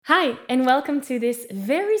Hi, and welcome to this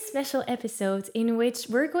very special episode in which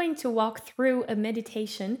we're going to walk through a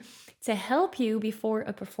meditation to help you before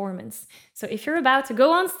a performance. So, if you're about to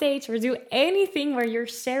go on stage or do anything where you're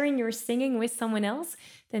sharing your singing with someone else,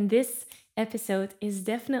 then this episode is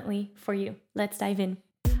definitely for you. Let's dive in.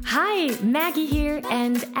 Hi, Maggie here,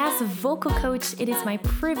 and as a vocal coach, it is my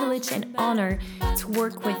privilege and honor to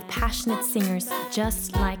work with passionate singers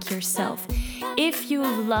just like yourself. If you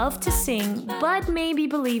love to sing, but maybe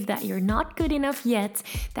believe that you're not good enough yet,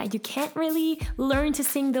 that you can't really learn to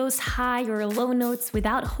sing those high or low notes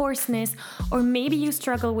without hoarseness, or maybe you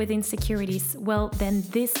struggle with insecurities, well, then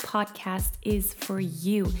this podcast is for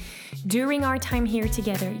you. During our time here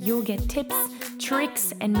together, you'll get tips,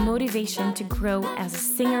 tricks, and motivation to grow as a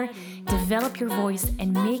singer, develop your voice,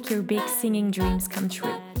 and make your big singing dreams come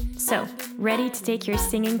true. So, ready to take your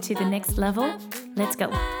singing to the next level? Let's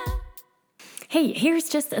go. Hey, here's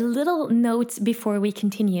just a little note before we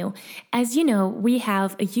continue. As you know, we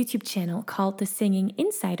have a YouTube channel called The Singing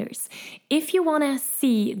Insiders. If you want to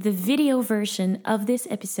see the video version of this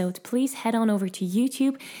episode, please head on over to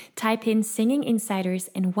YouTube, type in Singing Insiders,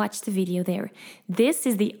 and watch the video there. This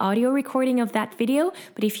is the audio recording of that video,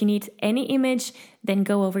 but if you need any image, then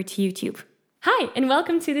go over to YouTube. Hi, and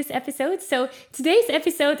welcome to this episode. So today's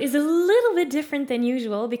episode is a little bit different than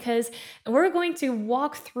usual because we're going to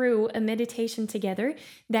walk through a meditation together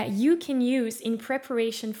that you can use in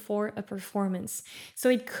preparation for a performance. So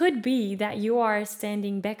it could be that you are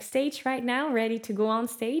standing backstage right now, ready to go on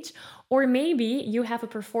stage, or maybe you have a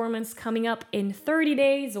performance coming up in 30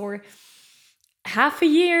 days or half a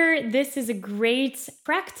year. This is a great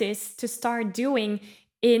practice to start doing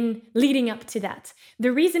in leading up to that.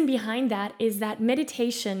 The reason behind that is that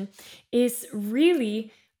meditation is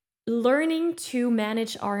really learning to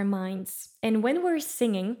manage our minds. And when we're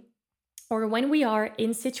singing, or when we are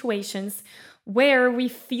in situations where we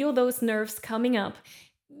feel those nerves coming up,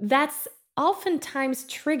 that's oftentimes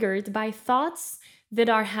triggered by thoughts that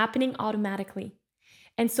are happening automatically.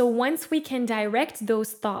 And so once we can direct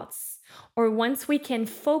those thoughts, or once we can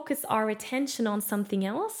focus our attention on something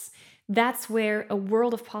else, that's where a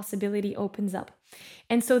world of possibility opens up.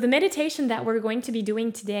 And so the meditation that we're going to be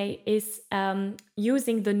doing today is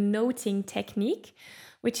using the noting technique,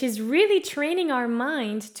 which is really training our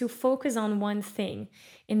mind to focus on one thing.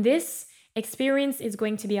 In this experience is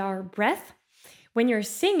going to be our breath. When you're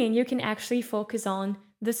singing, you can actually focus on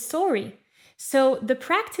the story. So the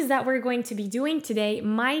practice that we're going to be doing today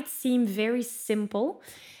might seem very simple.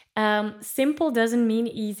 Simple doesn't mean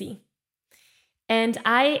easy. And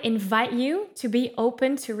I invite you to be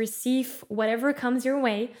open to receive whatever comes your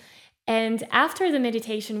way. And after the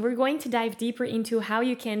meditation, we're going to dive deeper into how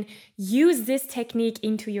you can use this technique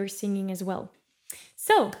into your singing as well.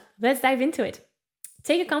 So let's dive into it.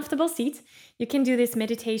 Take a comfortable seat. You can do this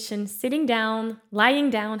meditation sitting down, lying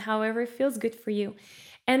down, however feels good for you.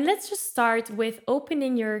 And let's just start with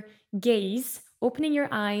opening your gaze, opening your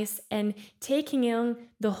eyes, and taking in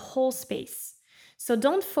the whole space. So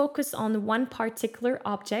don't focus on one particular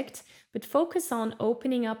object, but focus on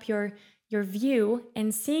opening up your view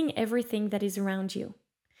and seeing everything that is around you.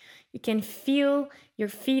 You can feel your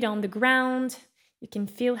feet on the ground. You can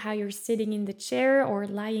feel how you're sitting in the chair or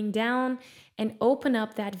lying down, and open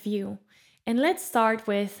up that view. And let's start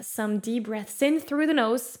with some deep breaths in through the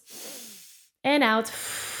nose and out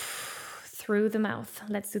through the mouth.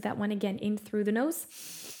 Let's do that one again. In through the nose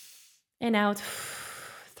and out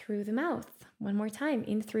through the mouth. One more time,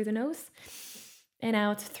 in through the nose and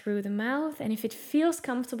out through the mouth. And if it feels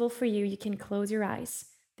comfortable for you, you can close your eyes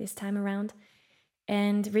this time around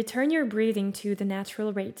and return your breathing to the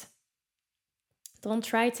natural rate. Don't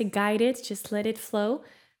try to guide it, just let it flow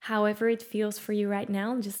however it feels for you right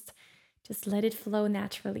now. Just let it flow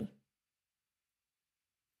naturally.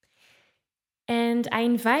 And I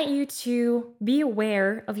invite you to be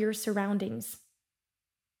aware of your surroundings.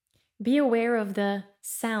 Be aware of the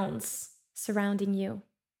sounds surrounding you.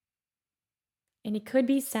 And it could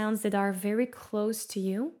be sounds that are very close to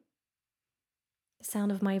you. The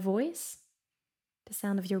sound of my voice, the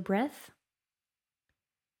sound of your breath.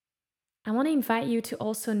 I want to invite you to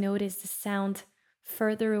also notice the sound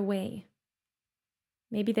further away.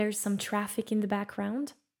 Maybe there's some traffic in the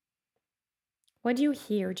background. What do you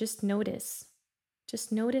hear? Just notice.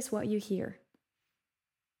 Just notice what you hear.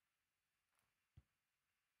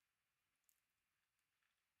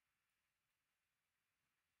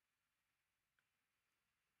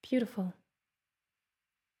 Beautiful.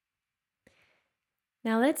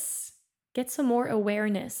 Now let's get some more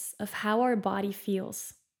awareness of how our body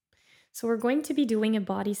feels. So we're going to be doing a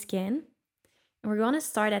body scan, and we're going to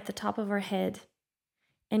start at the top of our head.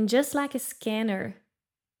 And just like a scanner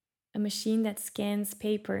a machine that scans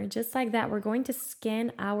paper. Just like that, we're going to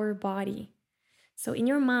scan our body. So in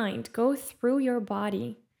your mind, go through your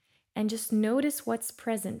body and just notice what's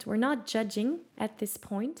present. We're not judging at this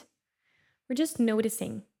point. We're just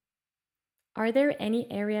noticing. Are there any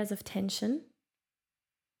areas of tension?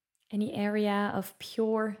 Any area of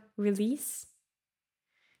pure release?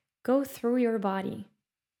 Go through your body,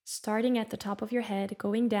 starting at the top of your head,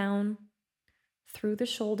 going down through the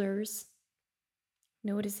shoulders,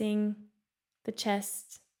 noticing the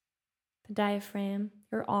chest, the diaphragm,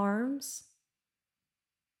 your arms,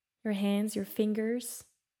 your hands, your fingers,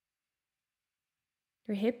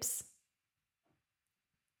 your hips,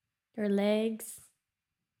 your legs,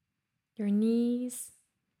 your knees,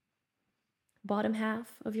 bottom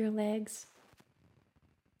half of your legs,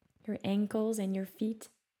 your ankles and your feet.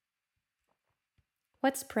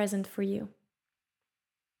 What's present for you?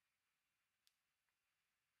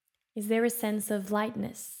 Is there a sense of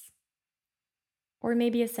lightness? Or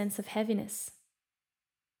maybe a sense of heaviness?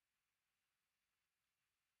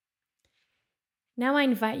 Now I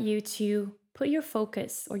invite you to put your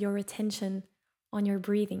focus or your attention on your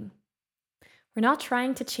breathing. We're not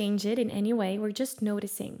trying to change it in any way, we're just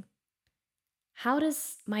noticing. How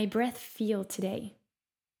does my breath feel today?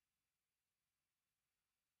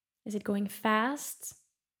 Is it going fast?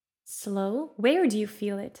 Slow? Where do you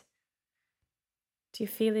feel it? Do you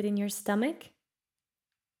feel it in your stomach?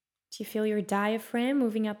 Do you feel your diaphragm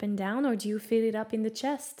moving up and down, or do you feel it up in the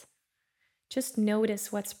chest? Just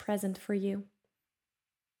notice what's present for you.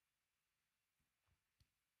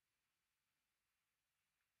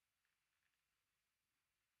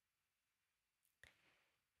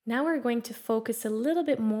 Now we're going to focus a little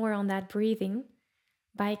bit more on that breathing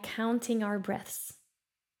by counting our breaths.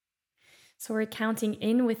 So we're counting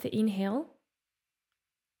in with the inhale,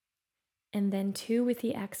 and then 2 with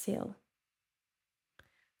the exhale,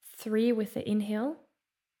 3 with the inhale,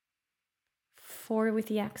 4 with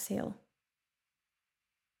the exhale,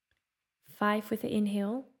 5 with the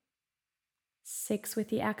inhale, 6 with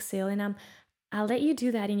the exhale, and I'll let you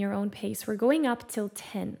do that in your own pace. We're going up till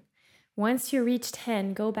 10. Once you reach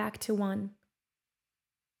 10, go back to 1.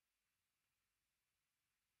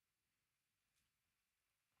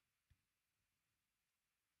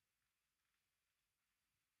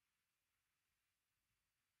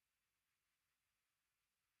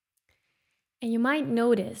 And you might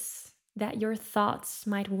notice that your thoughts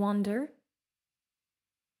might wander.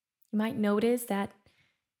 You might notice that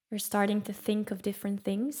you're starting to think of different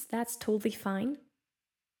things. That's totally fine.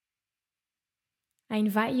 I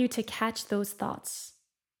invite you to catch those thoughts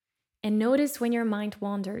and notice when your mind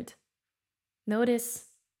wandered. Notice,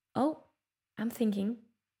 oh, I'm thinking.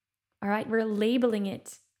 All right, we're labeling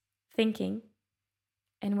it thinking,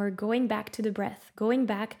 and we're going back to the breath, going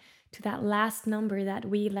back to that last number that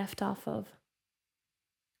we left off of.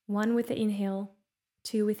 1 with the inhale,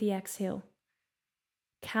 2 with the exhale.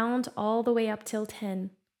 Count all the way up till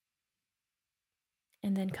 10,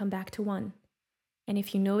 and then come back to 1. And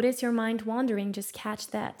if you notice your mind wandering, just catch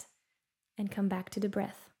that and come back to the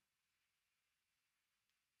breath.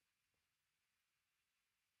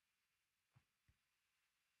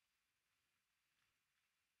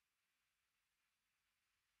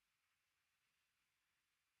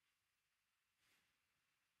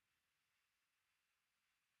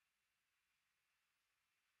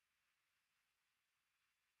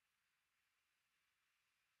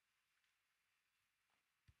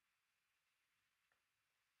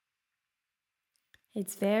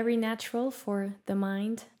 It's very natural for the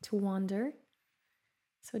mind to wander.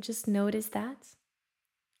 So just notice that,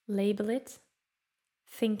 label it,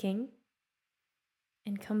 thinking,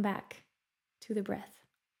 and come back to the breath.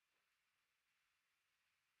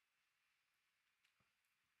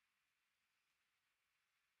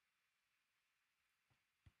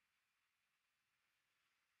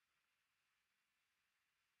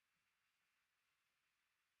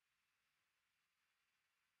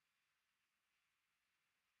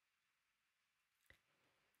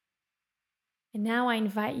 And now I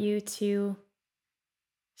invite you to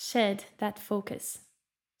shed that focus.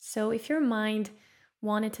 So if your mind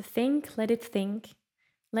wanted to think, let it think.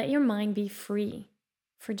 Let your mind be free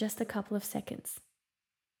for just a couple of seconds.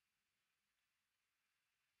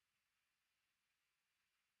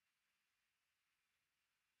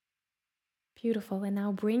 Beautiful. And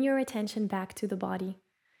now bring your attention back to the body.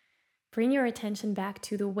 Bring your attention back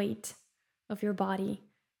to the weight of your body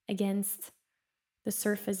against the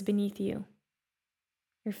surface beneath you.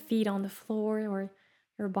 Your feet on the floor or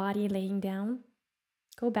your body laying down.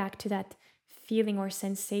 Go back to that feeling or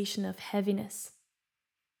sensation of heaviness.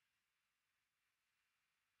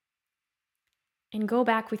 and go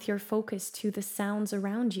back with your focus to the sounds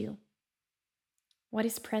around you. What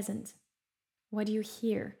is present? What do you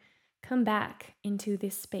hear? Come back into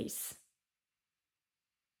this space.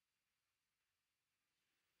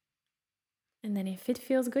 And then if it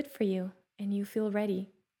feels good for you and you feel ready,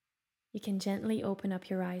 you can gently open up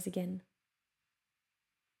your eyes again.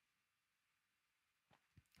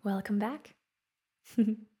 Welcome back.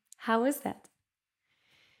 How was that?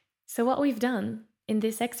 So what we've done in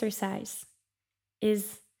this exercise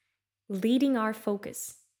is leading our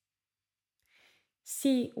focus.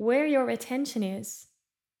 See, where your attention is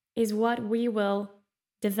what we will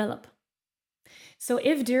develop. So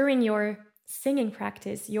if during your singing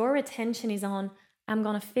practice, your attention is on, I'm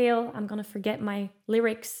gonna fail, I'm gonna forget my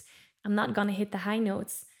lyrics, I'm not gonna hit the high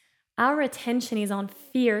notes, our attention is on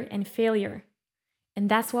fear and failure. And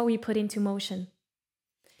that's what we put into motion.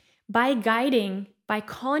 By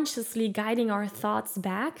consciously guiding our thoughts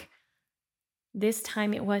back, this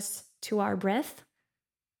time it was to our breath,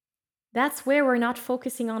 that's where we're not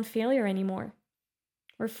focusing on failure anymore.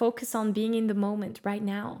 We're focused on being in the moment right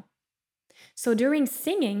now. So during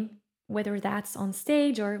singing, whether that's on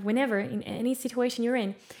stage or whenever, in any situation you're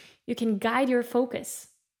in, you can guide your focus.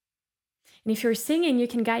 And if you're singing, you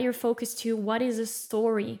can guide your focus to what is the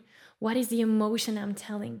story? What is the emotion I'm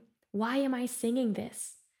telling? Why am I singing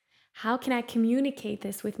this? How can I communicate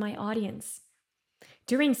this with my audience?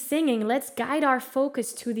 During singing, let's guide our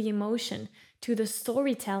focus to the emotion, to the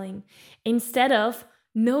storytelling, instead of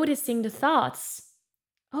noticing the thoughts.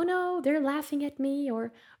 Oh no, they're laughing at me,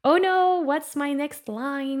 or oh no, what's my next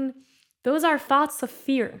line? Those are thoughts of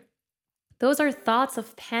fear. Those are thoughts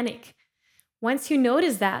of panic. Once you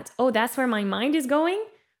notice that, oh, that's where my mind is going,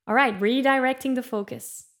 all right, redirecting the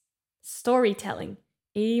focus. Storytelling,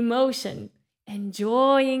 emotion,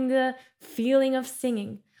 enjoying the feeling of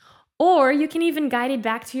singing. Or you can even guide it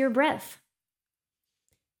back to your breath.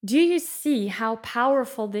 Do you see how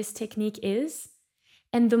powerful this technique is?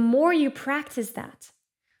 And the more you practice that,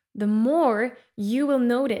 the more you will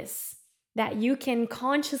notice that you can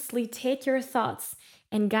consciously take your thoughts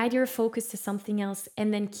and guide your focus to something else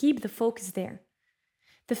and then keep the focus there.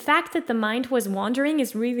 The fact that the mind was wandering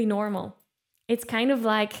is really normal. It's kind of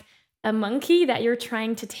like a monkey that you're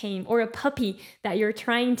trying to tame, or a puppy that you're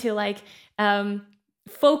trying to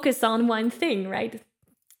focus on one thing, right?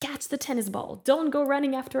 Catch the tennis ball. Don't go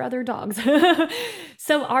running after other dogs.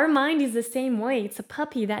 So our mind is the same way. It's a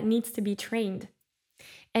puppy that needs to be trained.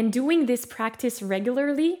 And doing this practice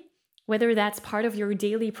regularly, whether that's part of your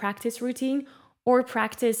daily practice routine or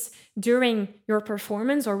practice during your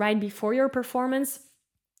performance or right before your performance,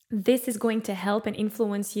 this is going to help and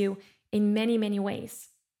influence you in many, many ways.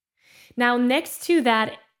 Now, next to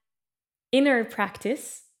that inner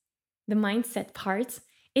practice, the mindset part,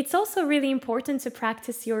 it's also really important to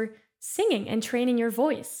practice your singing and training your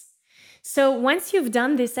voice. So once you've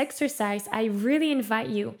done this exercise, I really invite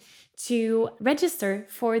you to register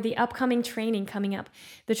for the upcoming training coming up.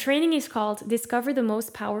 The training is called Discover the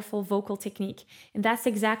Most Powerful Vocal Technique. And that's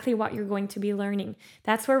exactly what you're going to be learning.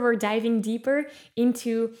 That's where we're diving deeper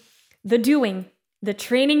into the doing, the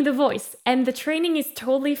training the voice. And the training is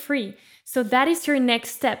totally free. So that is your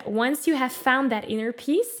next step. Once you have found that inner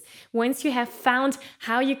peace, once you have found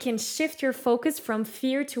how you can shift your focus from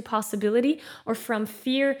fear to possibility, or from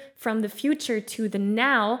fear from the future to the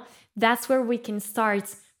now, that's where we can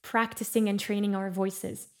start practicing and training our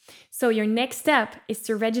voices. So your next step is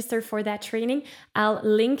to register for that training. I'll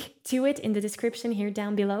link to it in the description here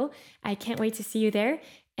down below. I can't wait to see you there.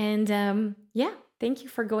 And thank you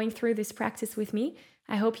for going through this practice with me.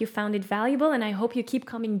 I hope you found it valuable, and I hope you keep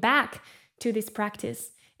coming back to this practice,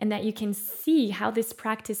 and that you can see how this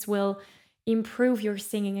practice will improve your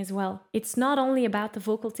singing as well. It's not only about the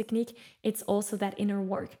vocal technique, it's also that inner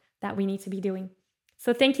work that we need to be doing.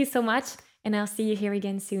 So thank you so much, and I'll see you here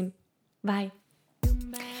again soon. Bye.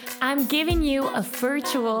 I'm giving you a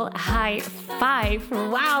virtual high five.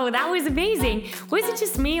 Wow, that was amazing. Was it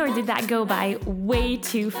just me, or did that go by way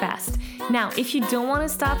too fast? Now, if you don't want to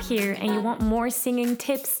stop here and you want more singing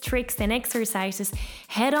tips, tricks, and exercises,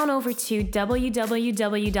 head on over to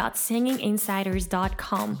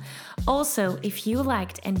www.singinginsiders.com. Also, if you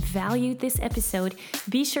liked and valued this episode,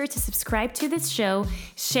 be sure to subscribe to this show,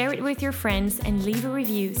 share it with your friends, and leave a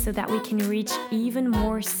review so that we can reach even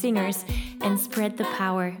more singers and spread the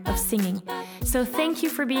power of singing. So thank you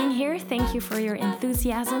for being here. Thank you for your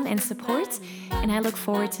enthusiasm and support. And I look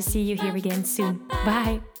forward to see you here again soon.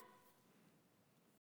 Bye.